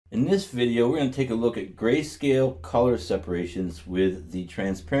In this video, we're going to take a look at grayscale color separations with the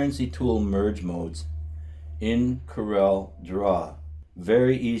transparency tool merge modes in CorelDRAW.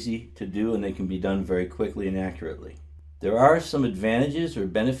 Very easy to do, and they can be done very quickly and accurately. There are some advantages or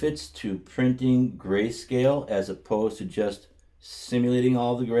benefits to printing grayscale as opposed to just simulating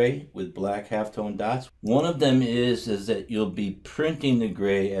all the gray with black halftone dots. One of them is that you'll be printing the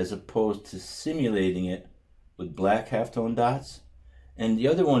gray as opposed to simulating it with black halftone dots. And the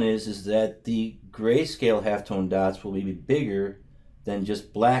other one is that the grayscale halftone dots will be bigger than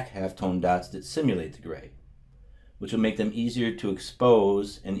just black halftone dots that simulate the gray, which will make them easier to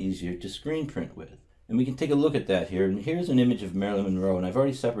expose and easier to screen print with. And we can take a look at that here. And here's an image of Marilyn Monroe, and I've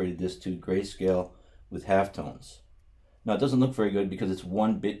already separated this to grayscale with halftones. Now it doesn't look very good because it's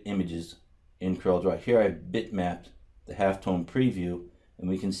 1-bit images in CorelDRAW. Here I've bitmapped the halftone preview, and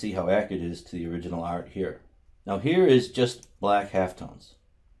we can see how accurate it is to the original art here. Now here is just black halftones.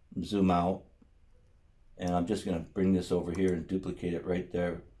 Zoom out, and I'm just going to bring this over here and duplicate it right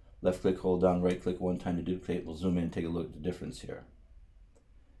there. Left click, hold down, right click one time to duplicate. We'll zoom in and take a look at the difference here.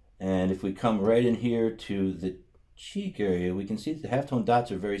 And if we come right in here to the cheek area, we can see that the halftone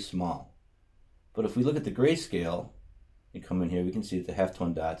dots are very small. But if we look at the grayscale and come in here, we can see that the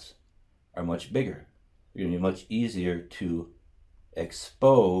halftone dots are much bigger. They're going to be much easier to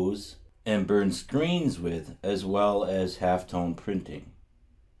expose and burn screens with, as well as halftone printing.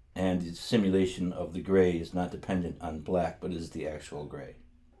 And the simulation of the gray is not dependent on black, but is the actual gray.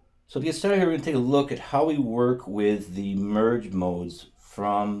 So to get started here, we're going to take a look at how we work with the merge modes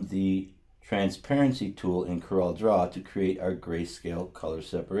from the transparency tool in CorelDRAW to create our grayscale color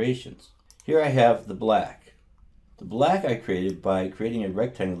separations. Here I have the black. The black I created by creating a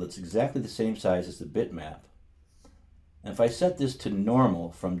rectangle that's exactly the same size as the bitmap. And if I set this to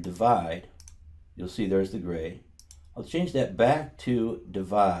normal from divide, you'll see there's the gray. I'll change that back to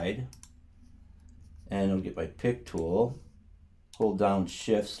divide, and I'll get my pick tool, hold down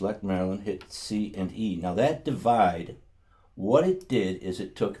shift, select Marilyn, hit C and E. Now that divide, what it did is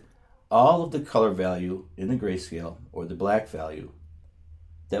it took all of the color value in the grayscale, or the black value,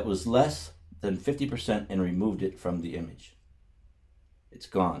 that was less than 50% and removed it from the image. It's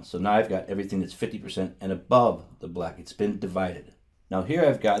gone. So now I've got everything that's 50% and above the black. It's been divided. Now here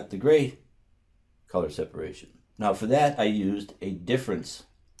I've got the gray color separation. Now for that I used a difference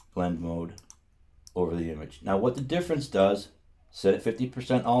blend mode over the image. Now what the difference does, set it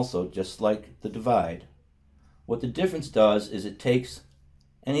 50% also, just like the divide. What the difference does is it takes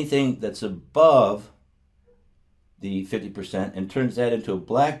anything that's above the 50% and turns that into a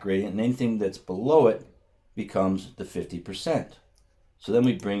black gradient, and anything that's below it becomes the 50%. So then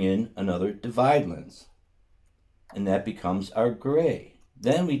we bring in another divide lens, and that becomes our gray.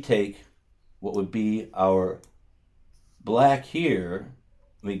 Then we take what would be our black here,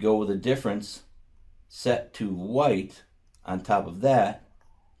 we go with a difference set to white on top of that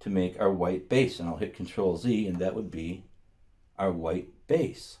to make our white base. And I'll hit Control Z, and that would be our white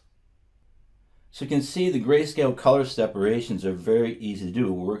base. So you can see the grayscale color separations are very easy to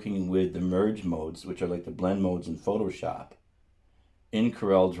do working with the merge modes, which are like the blend modes in Photoshop, in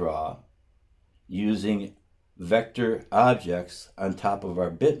CorelDRAW, using vector objects on top of our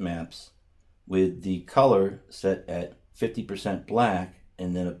bitmaps with the color set at 50% black,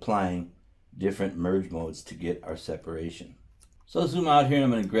 and then applying different merge modes to get our separation. So I'll zoom out here, and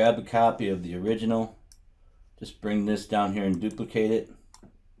I'm going to grab a copy of the original, just bring this down here and duplicate it.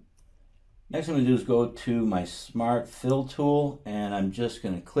 Next thing I'm going to do is go to my Smart Fill tool, and I'm just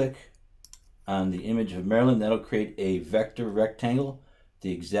going to click on the image of Marilyn. That'll create a vector rectangle,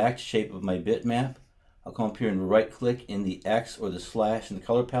 the exact shape of my bitmap. I'll come up here and right click in the X or the slash in the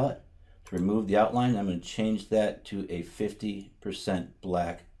color palette to remove the outline. I'm going to change that to a 50%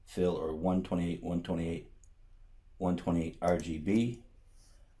 black fill, or 128, 128, 128 RGB.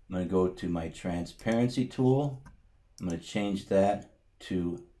 I'm going to go to my transparency tool. I'm going to change that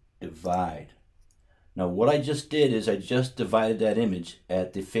to divide. Now what I just did is I just divided that image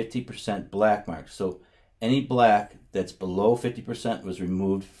at the 50% black mark. So any black that's below 50% was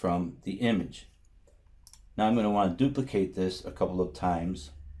removed from the image. Now I'm going to want to duplicate this a couple of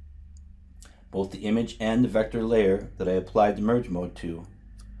times, both the image and the vector layer that I applied the merge mode to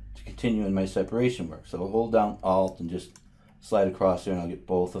continue in my separation work. So I'll hold down Alt and just slide across there, and I'll get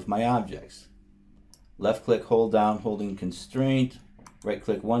both of my objects. Left click, hold down, holding constraint, right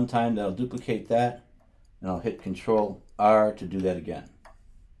click one time, that'll duplicate that, and I'll hit Control R to do that again.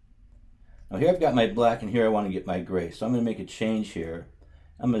 Now here I've got my black, and here I want to get my gray. So I'm going to make a change here.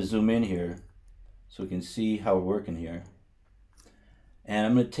 I'm going to zoom in here so we can see how we're working here. And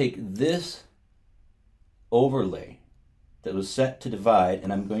I'm going to take this overlay that was set to divide,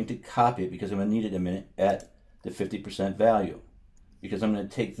 and I'm going to copy it because I'm going to need it in a minute at the 50% value. Because I'm going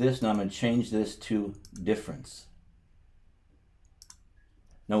to take this, now I'm going to change this to difference.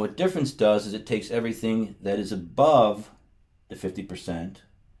 Now what difference does is it takes everything that is above the 50%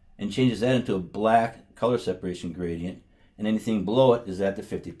 and changes that into a black color separation gradient, and anything below it is at the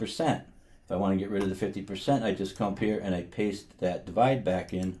 50%. If I want to get rid of the 50%, I just come up here and I paste that divide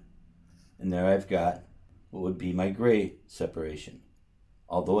back in, and there I've got what would be my gray separation.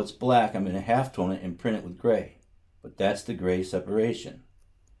 Although it's black, I'm going to halftone it and print it with gray, but that's the gray separation.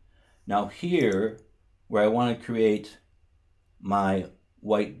 Now here, where I want to create my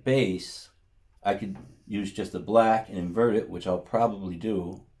white base, I could use just the black and invert it, which I'll probably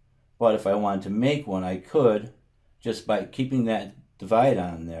do. But if I wanted to make one, I could just by keeping that divide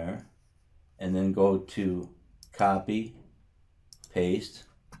on there and then go to copy, paste,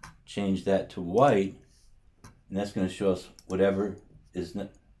 change that to white, and that's going to show us whatever is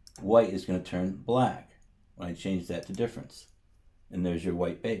white is going to turn black when I change that to difference. And there's your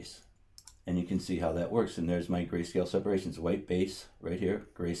white base. And you can see how that works. And there's my grayscale separations. White base right here,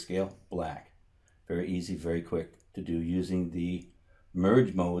 grayscale, black. Very easy, very quick to do using the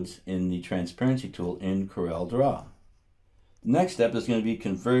merge modes in the transparency tool in CorelDRAW. The next step is going to be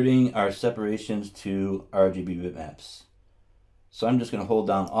converting our separations to RGB bitmaps. So I'm just going to hold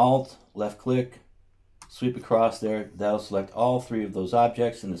down Alt, left click, sweep across there. That'll select all three of those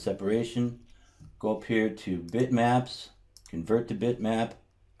objects in the separation. Go up here to bitmaps, convert to bitmap,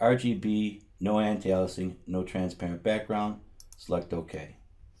 RGB, no anti-aliasing, no transparent background, select OK.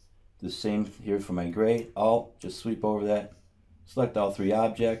 The same here for my gray. Alt, just sweep over that, select all three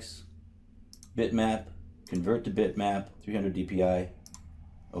objects, bitmap, convert to bitmap, 300 dpi,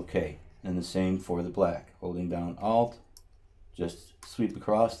 OK. And the same for the black. Holding down Alt, just sweep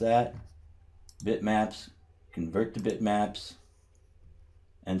across that, bitmaps, convert to bitmaps,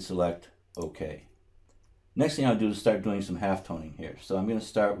 and select OK. Next thing I'll do is start doing some halftoning here. So I'm going to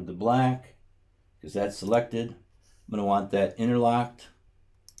start with the black because that's selected. I'm going to want that interlocked.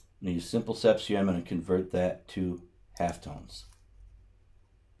 I'm going to use simple steps here. I'm going to convert that to halftones.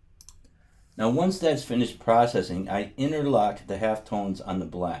 Now once that's finished processing, I interlocked the halftones on the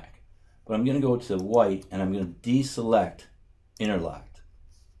black. But I'm going to go to the white and I'm going to deselect interlocked.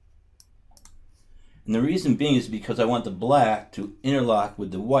 And the reason being is because I want the black to interlock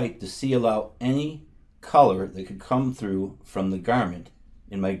with the white to seal out any color that could come through from the garment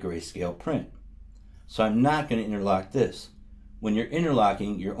in my grayscale print. So I'm not going to interlock this. When you're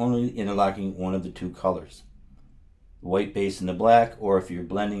interlocking, you're only interlocking one of the two colors, the white base and the black, or if you're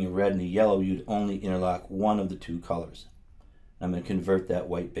blending a red and a yellow, you'd only interlock one of the two colors. I'm going to convert that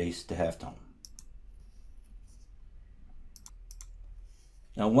white base to halftone.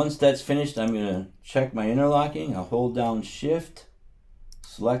 Now once that's finished, I'm going to check my interlocking. I'll hold down Shift,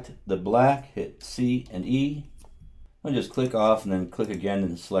 select the black, hit C and E. I'll just click off and then click again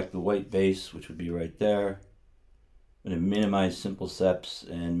and select the white base, which would be right there. I'm going to minimize simple steps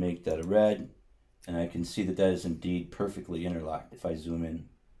and make that a red. And I can see that that is indeed perfectly interlocked. If I zoom in,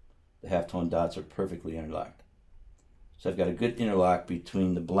 the halftone dots are perfectly interlocked. So I've got a good interlock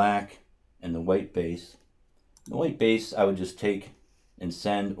between the black and the white base. The white base I would just take and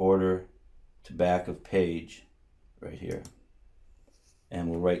send order to back of page right here. And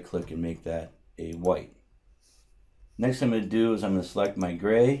we'll right click and make that a white. Next thing I'm going to do is I'm going to select my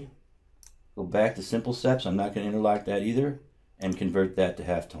gray, go back to simple steps, I'm not going to interlock that either, and convert that to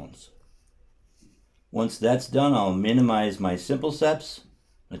halftones. Once that's done, I'll minimize my simple steps.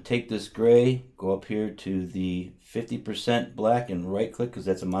 I'm going to take this gray, go up here to the 50% black and right click because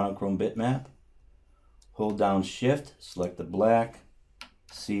that's a monochrome bitmap. Hold down Shift, select the black,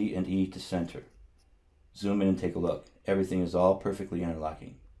 C and E to center. Zoom in and take a look. Everything is all perfectly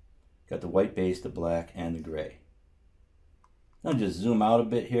interlocking. Got the white base, the black, and the gray. Now just zoom out a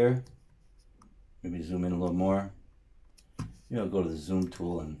bit here. Maybe zoom in a little more. Maybe I'll go to the zoom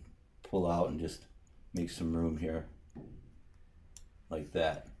tool and pull out and just make some room here. Like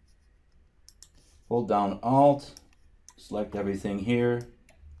that. Hold down Alt, select everything here,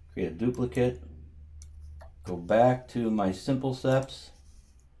 create a duplicate, go back to my simple steps,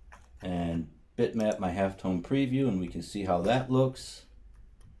 and bitmap my halftone preview, and we can see how that looks.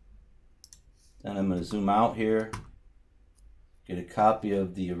 Then I'm going to zoom out here, get a copy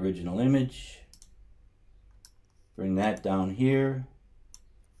of the original image, bring that down here,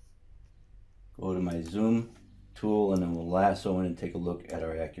 go to my zoom tool, and then we'll lasso in and take a look at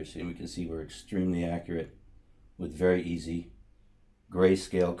our accuracy, and we can see we're extremely accurate with very easy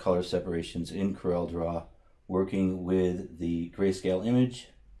grayscale color separations in CorelDRAW, working with the grayscale image,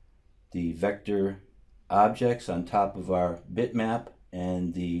 the vector objects on top of our bitmap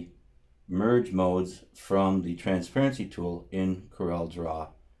and the merge modes from the transparency tool in CorelDRAW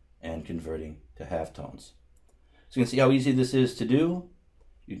and converting to halftones. So you can see how easy this is to do.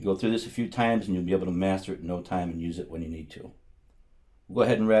 You can go through this a few times and you'll be able to master it in no time and use it when you need to. We'll go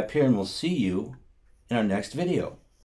ahead and wrap here and we'll see you in our next video.